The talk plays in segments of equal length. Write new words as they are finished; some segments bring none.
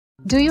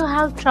Do you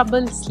have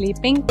trouble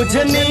sleeping?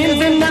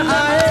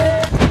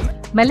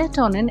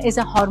 Melatonin is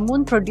a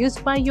hormone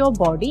produced by your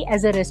body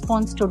as a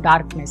response to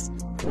darkness.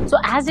 So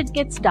as it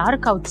gets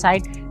dark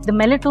outside, the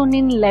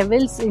melatonin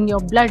levels in your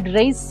blood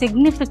raise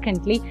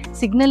significantly,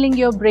 signaling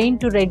your brain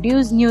to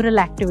reduce neural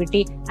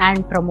activity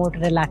and promote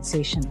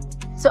relaxation.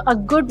 So a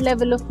good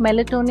level of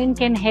melatonin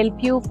can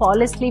help you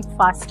fall asleep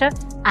faster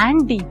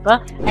and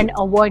deeper and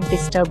avoid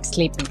disturbed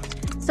sleeping.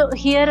 So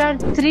here are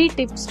 3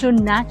 tips to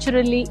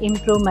naturally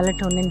improve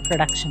melatonin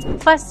production.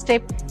 First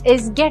tip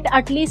is get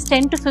at least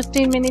 10 to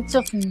 15 minutes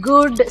of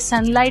good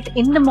sunlight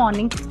in the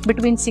morning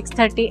between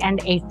 6:30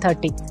 and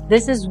 8:30.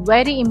 This is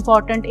very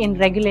important in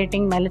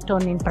regulating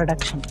melatonin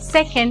production.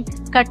 Second,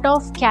 cut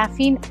off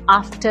caffeine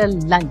after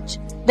lunch.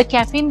 The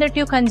caffeine that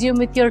you consume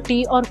with your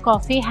tea or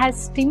coffee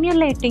has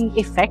stimulating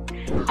effect,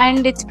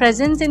 and its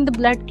presence in the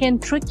blood can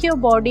trick your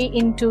body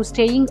into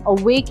staying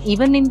awake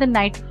even in the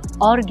night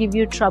or give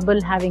you trouble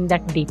having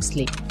that deep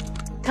sleep.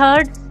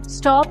 Third,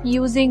 stop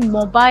using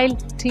mobile,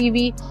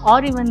 TV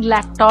or even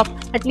laptop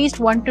at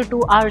least 1 to 2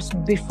 hours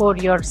before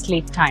your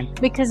sleep time,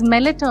 because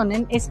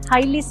melatonin is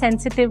highly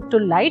sensitive to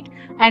light,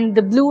 and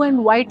the blue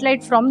and white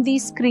light from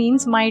these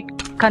screens might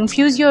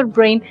confuse your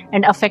brain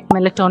and affect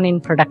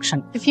melatonin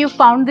production. If you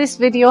found this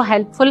video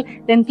helpful,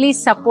 then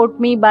please support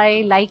me by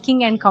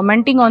liking and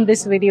commenting on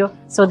this video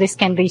so this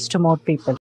can reach to more people.